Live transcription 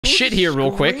shit here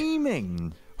real quick.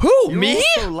 Screaming. Who? You're Me?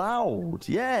 so loud.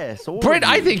 Yes. Brent,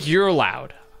 I think you're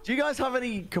loud. Do you guys have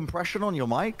any compression on your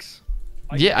mics?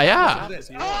 Yeah. There's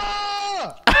no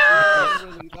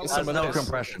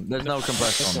compression. There's no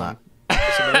compression on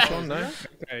that.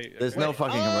 There's no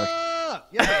fucking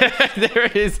compression.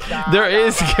 There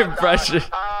is compression.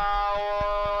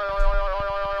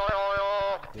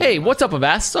 Hey, what's up,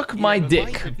 Avast? Suck my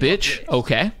dick, bitch.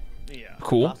 Okay.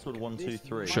 Cool. Password 1, 2,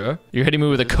 3. Sure. You're hitting me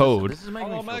with a code. This is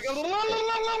making me feel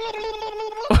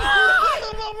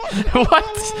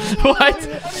What? What?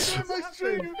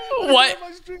 What?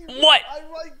 What?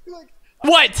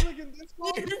 What?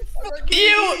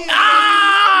 You?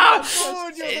 Ah!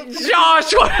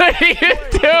 Josh, what are you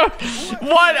doing?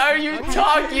 What are you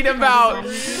talking about?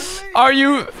 Are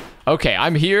you? Okay,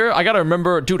 I'm here. I gotta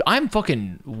remember, dude. I'm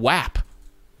fucking WAP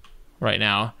right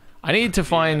now. I need to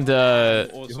find. Sorry,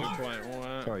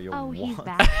 you're Oh, he's what?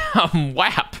 back. I'm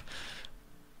WAP.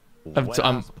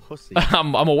 Wet-ass pussy.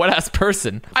 I'm a wet ass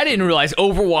person. I didn't realize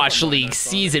Overwatch League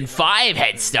Season 5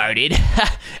 had started.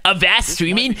 Avast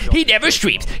streaming? He never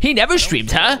streams. He never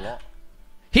streams, huh?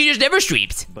 He just never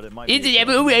streams. But it might It's be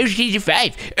Overwatch Season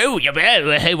 5. Oh,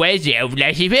 where's the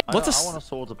Overwatch? I What's want a... a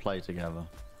sword to play together.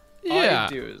 Yeah.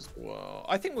 I do as well.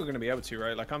 I think we're gonna be able to,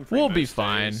 right? Like I'm free We'll be most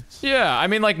fine. days. Yeah, I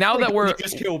mean, like, now that we're... You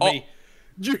just killed Oh, me.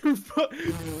 You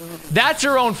that's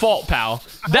your own fault, pal.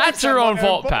 That's your own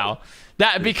fault, pal.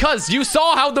 That because you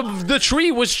saw how the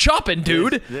tree was chopping,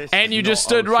 dude, This and is you just not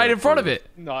stood right OSHA in front of approved.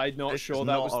 it. No, I'm not This sure is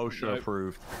that not was OSHA no.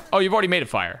 approved. Oh, you've already made a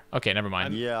fire. Okay, never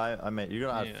mind. Yeah, I made. You're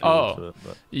gonna add fuel Oh. to it,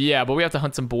 but Yeah, but we have to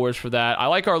hunt some boars for that. I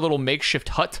like our little makeshift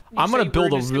hut. I'm gonna Say build a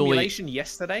Brutus really simulation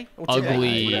yesterday or today?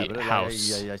 ugly yeah, but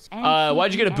house. yeah.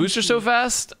 Why'd you get a booster so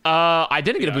fast? I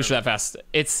didn't get a booster that fast.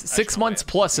 It's 6 months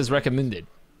plus is recommended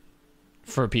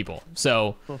for people.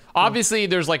 So obviously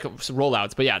there's like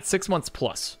rollouts, but yeah, it's 6 months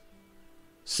plus.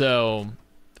 So,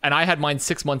 and I had mine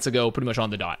 6 months ago, pretty much on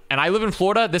the dot. And I live in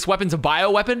Florida. This weapon's a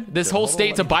bioweapon. This whole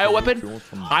state's a bioweapon.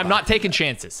 I'm not taking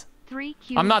chances.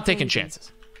 I'm not taking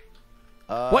chances.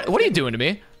 What are you doing to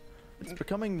me? It's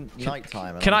becoming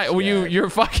nighttime. and Can I'm I? Well, scared. you're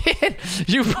fucking.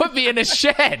 You put me in a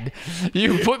shed.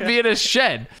 You put me in a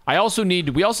shed. We also need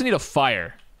a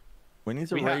fire. We need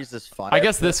to raise this fire. I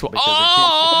guess this one. because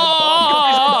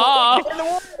Oh!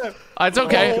 It's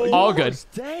okay. All good. It's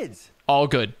dead. All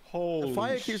good. The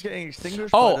fire keeps getting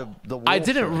extinguished Oh, by the I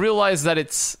water. didn't realize that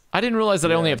it's. I didn't realize that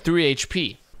I only have 3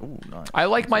 HP. Ooh, nice. I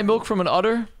like my milk from an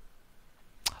udder.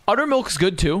 Udder milk's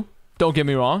good too. Don't get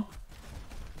me wrong.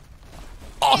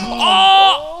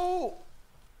 Oh!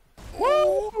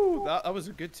 Woo! That was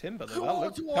a good timber.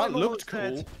 Though. That looked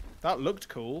cool. That looked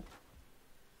cool.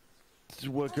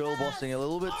 We're girl bossing a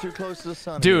little bit too close to the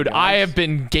sun. Dude, here, I guys. have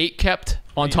been gate kept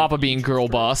on top of being girl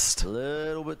bossed. A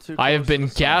little bit too. I have close been to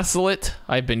the sun. gaslit.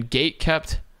 I've been gate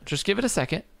kept. Just give it a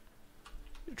second.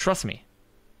 Trust me.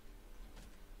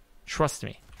 Trust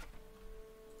me.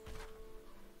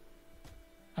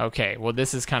 Okay, well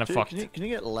this is kind of Dude, fucked. can you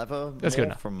get leather? That's more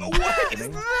good enough. From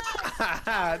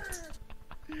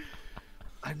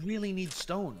I really need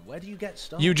stone. Where do you get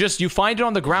stone? You find it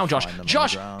on the ground, Josh. Find them on the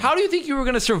Josh, ground. how do you think you were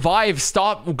gonna survive?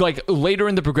 Stop like later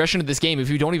in the progression of this game if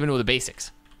you don't even know the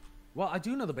basics? Well, I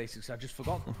do know the basics. I just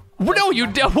forgot them. Well, no, you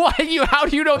do. Why you? How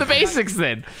do you know the basics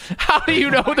then? How do you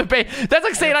know the basics? That's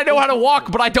like saying I know how to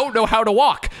walk, but I don't know how to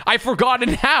walk. I've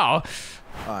forgotten how.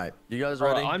 All right, you guys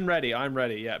Right, ready? I'm ready. I'm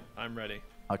ready. Yep, I'm ready.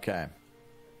 Okay.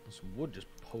 Some wood just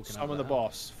poking out. Summon the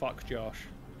boss. Fuck Josh.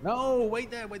 No,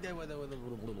 wait there. We've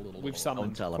Don't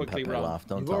summoned. tell him Quickly Pepe run. laughed.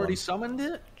 Don't You've tell already him. summoned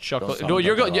it? Chocolate. Don't No, sound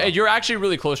you're like that. you're actually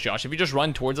really close, Josh. If you just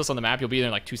run towards us on the map, you'll be there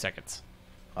in like 2 seconds.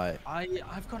 All right.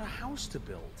 I've got a house to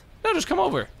build. No, just come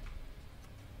over.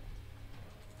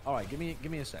 All right, give me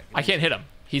a second. I can't hit him.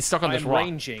 He's stuck on I this am rock.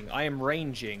 ranging. I am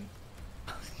ranging.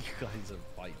 You guys are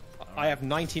fighting. I have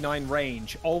 99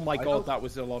 range. Oh my god, hope- that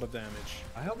was a lot of damage.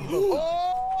 I hope you both...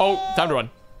 Oh, time to run.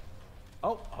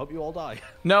 Oh, I hope you all die.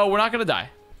 No, we're not gonna die.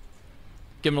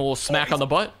 Give him a little smack on the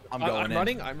butt. I'm I'm going in.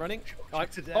 running. I'm running.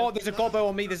 to death. Oh, there's a gobbo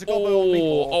on me. There's a gobbo on me.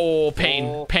 Oh, pain,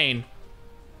 Oh. pain.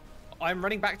 I'm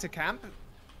running back to camp.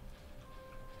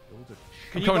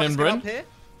 Can you coming guys in, get Bryn. up here?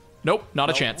 Nope, not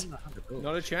a chance.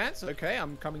 Not a chance. Okay,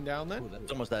 I'm coming down then.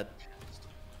 It's almost dead.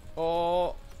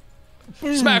 Oh,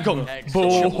 Smack him.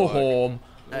 Excellent Boom.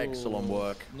 Excellent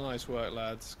work. nice work,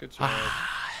 lads. Good job.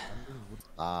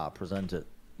 Present it.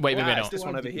 Wait, Ah, wait, it's no. this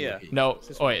one over here. No.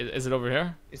 this Oh, wait, is it over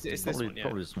here? It's this Probably, one, yeah.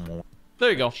 probably small.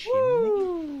 There you go.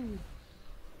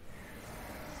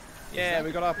 Yeah,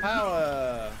 we got our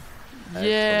power.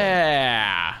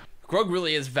 Yeah. GRUG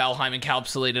really is Valheim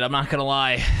encapsulated. I'm not gonna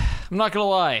lie. I'm not gonna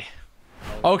lie.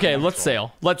 Oh Okay, let's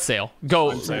sail. Let's sail.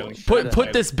 Go.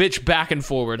 Put this bitch back and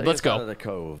forward. Let's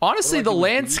go. Honestly, the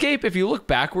landscape, if you look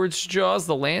backwards, Jaws,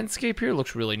 the landscape here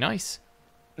looks really nice.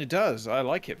 It does. I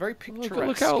like it. Very picturesque.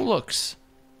 Look how it looks.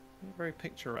 Very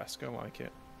picturesque. I like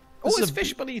it. Oh, there's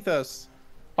fish beneath us.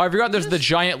 Oh, I forgot there's the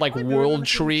giant, like, world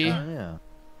tree. Yeah.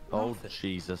 Oh,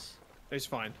 Jesus. It's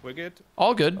fine. We're good.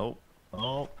 All good. Oh.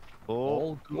 All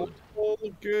good. All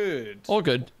good. All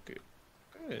good. Good.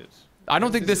 I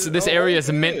don't think this area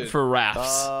is meant for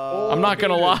rafts. I'm not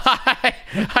gonna lie.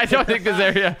 I don't think this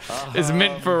area is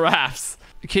meant for rafts.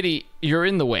 Kitty, you're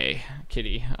in the way.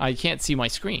 Kitty, I can't see my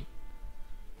screen.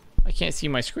 I can't see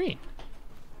my screen.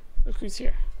 Look who's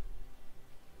here.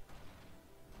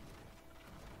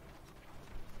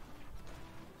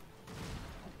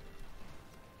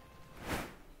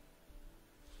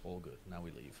 All good. Now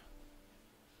we leave.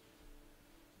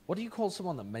 What do you call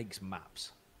someone that makes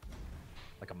maps?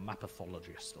 Like a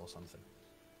mapathologist or something.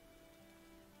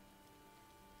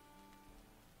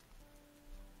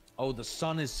 Oh, the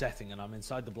sun is setting and I'm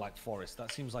inside the Black Forest.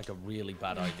 That seems like a really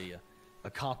bad idea. A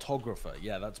cartographer.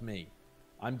 Yeah, that's me.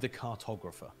 I'm the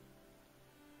cartographer.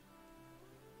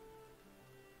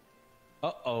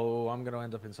 Uh-oh, I'm going to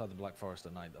end up inside the Black Forest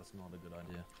at night. That's not a good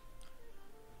idea.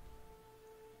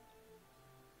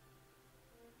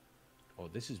 Oh,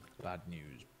 this is bad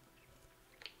news.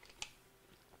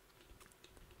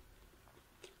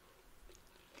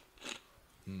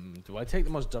 Do I take the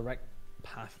most direct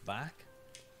path back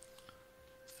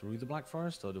through the Black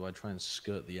Forest, or do I try and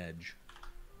skirt the edge?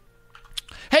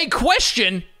 Hey,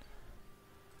 question!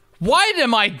 Why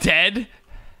am I dead?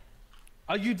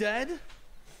 Are you dead?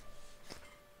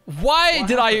 Why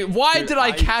did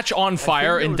I catch on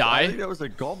fire and die? I think that was a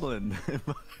goblin.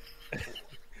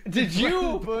 Did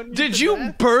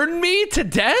you burn me to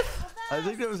death? I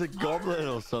think there was a goblin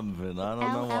or something. I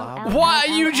don't know what happened. Why,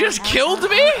 you just killed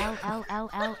me?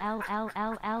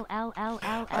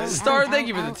 Star, thank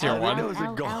you for the tier 1. There was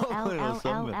a goblin or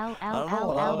something. I don't know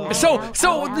what happened.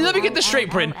 So let me get this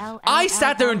straight, Bryn. I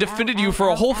sat there and defended you for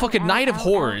a whole fucking night of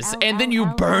horrors, and then you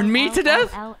burned me to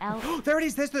death? There it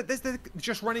is. There's the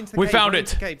just run into the We cave. found Run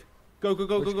it. into the cave.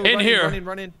 Go. In here.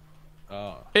 Run in.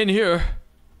 In here.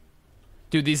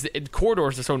 Dude, these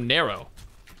corridors are so narrow.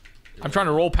 I'm trying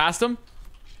to roll past them.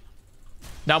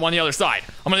 Now I'm on the other side.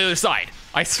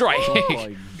 I strike. Oh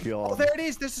my god. Oh, there it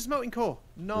is. There's the smelting core.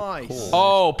 Nice.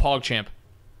 Oh, PogChamp.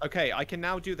 Okay, I can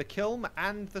now do the kiln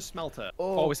and the smelter.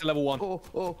 Oh, it's a level 1.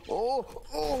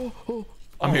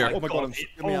 I'm here. Oh my god.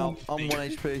 Get me out. I'm 1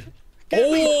 HP.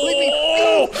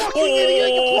 Oh!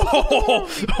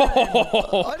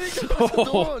 I didn't close the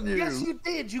door on you. Yes, you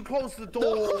did. You closed the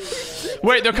door.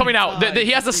 Wait, they're coming out. He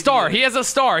has a star.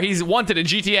 He's wanted in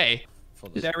GTA.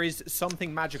 There is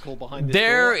something magical behind this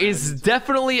There door, is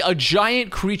definitely a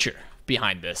giant creature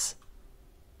behind this.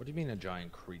 What do you mean a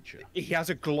giant creature? He has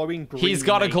a glowing green He's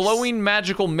got a mace. glowing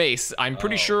magical mace. I'm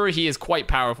pretty sure he is quite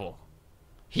powerful.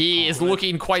 He is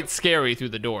looking quite scary through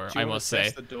the door, I must say.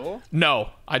 Test the door?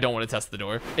 No, I don't want to test the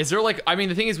door. Is there like, I mean,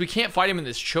 the thing is we can't fight him in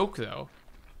this choke though.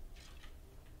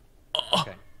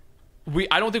 Okay.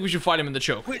 I don't think we should fight him in the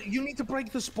choke. Wait, you need to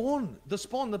break the spawn.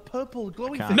 The purple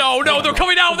glowing thing. No, they're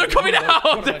coming out. They're coming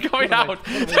out. They're coming out.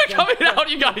 They're coming out.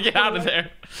 You gotta get out of there.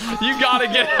 You gotta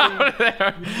get out of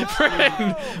there.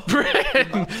 Bryn.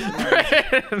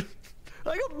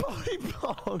 I got body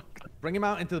blocked. Bring him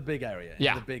out into the big area.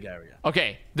 Yeah. The big area.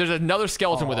 Okay, there's another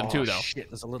skeleton with him too, though. Shit,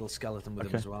 there's a little skeleton with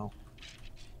him as well.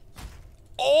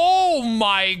 Oh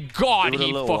my god, Give it a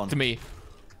he little fucked one. me.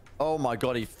 Oh my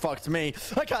god, he fucked me.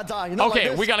 I can't die. Not Okay,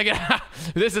 like we gotta get out.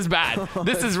 This is bad.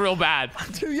 This is real bad.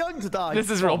 I'm too young to die. This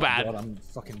is real bad. God, I'm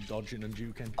fucking dodging and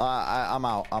juking. I'm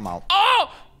out.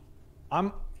 Oh!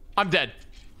 I'm dead.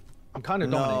 kind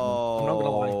of dominating. I'm not gonna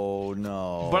lie.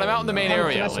 No. But I'm out in the main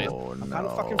area at least. I'm kind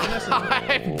of fucking finessing.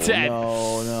 I'm dead.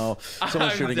 No. Someone's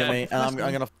I'm shooting at dead. me, and I'm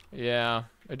gonna. Yeah,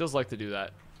 it does like to do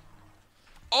that.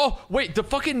 Oh, wait, the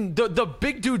fucking, the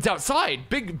big dude's outside.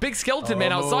 Big skeleton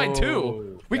man outside,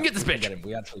 too. We can get this bitch. Get him.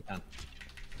 We actually can.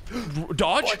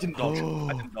 Dodge? I didn't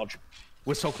dodge.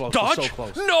 We're so close. Dodge? We're so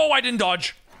close. No, I didn't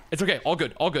dodge. It's okay. All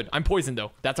good. I'm poisoned,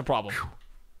 though. That's a problem.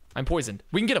 I'm poisoned.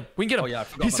 We can get him. Oh, yeah, I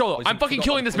forgot He's about solo. poison. I'm fucking Forgot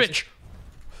killing about this bitch.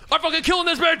 I'm fucking killing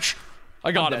this bitch.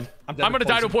 I got him. I'm dead I'm gonna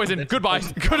die to poison. Goodbye.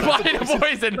 Goodbye to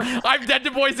poison. I'm dead to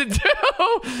poison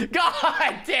too.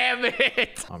 God damn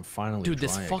it. I'm finally. Dude,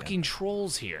 this fucking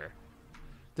troll's here.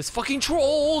 This fucking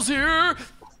troll's here.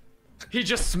 He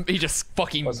just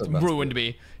fucking ruined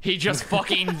me. He just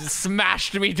fucking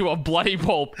smashed me to a bloody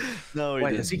pulp. No,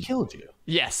 Wait, has he killed you?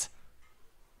 Yes.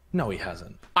 No, he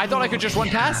hasn't. I thought I could just run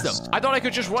past him. I thought I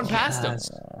could just run past him.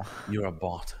 You're a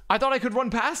bot. I thought I could run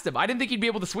past him. I didn't think he'd be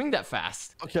able to swing that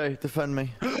fast. Okay, defend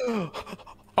me.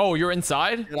 Oh, you're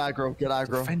inside? Get aggro, get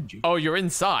aggro. Defend you. Oh, you're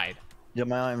inside. Yeah,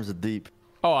 my items are deep.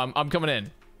 Oh, I'm coming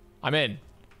in. I'm in.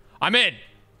 I'm in.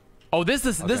 Oh, this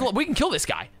we can kill this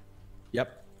guy.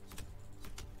 Yep.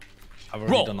 I've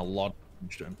already Roll. done a lot of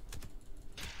damage to him.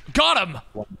 Got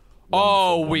him.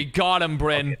 Oh, we got him,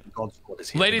 Bryn. Okay, God's squad is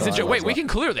here. Ladies and gentlemen, wait, we can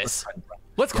clear this.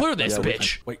 Let's clear this,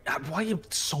 bitch. Wait, why are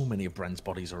so many of Bren's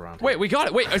bodies around? Wait, we got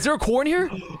it. Wait, is there a core in here?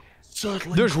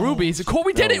 Certainly. There's rubies. Cool,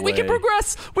 we did No it. We can way.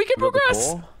 progress. We can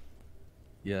progress.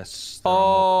 Yes.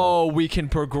 Oh, we can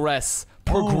progress.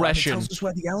 Progression. It tells us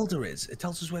where the elder is. It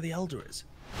tells us where the elder is.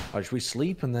 All right, should we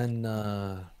sleep and then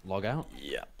log out?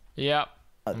 Yeah. Yep.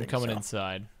 I'm think coming so.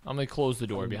 inside. I'm gonna close the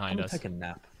door behind I'm us. gonna take a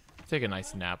nap. Take a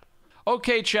nice nap.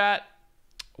 Okay, chat.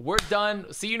 We're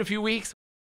done. See you in a few weeks.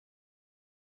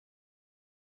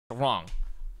 Wrong.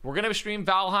 We're gonna stream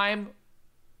Valheim.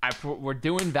 We're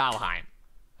doing Valheim.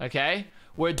 Okay?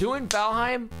 We're doing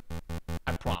Valheim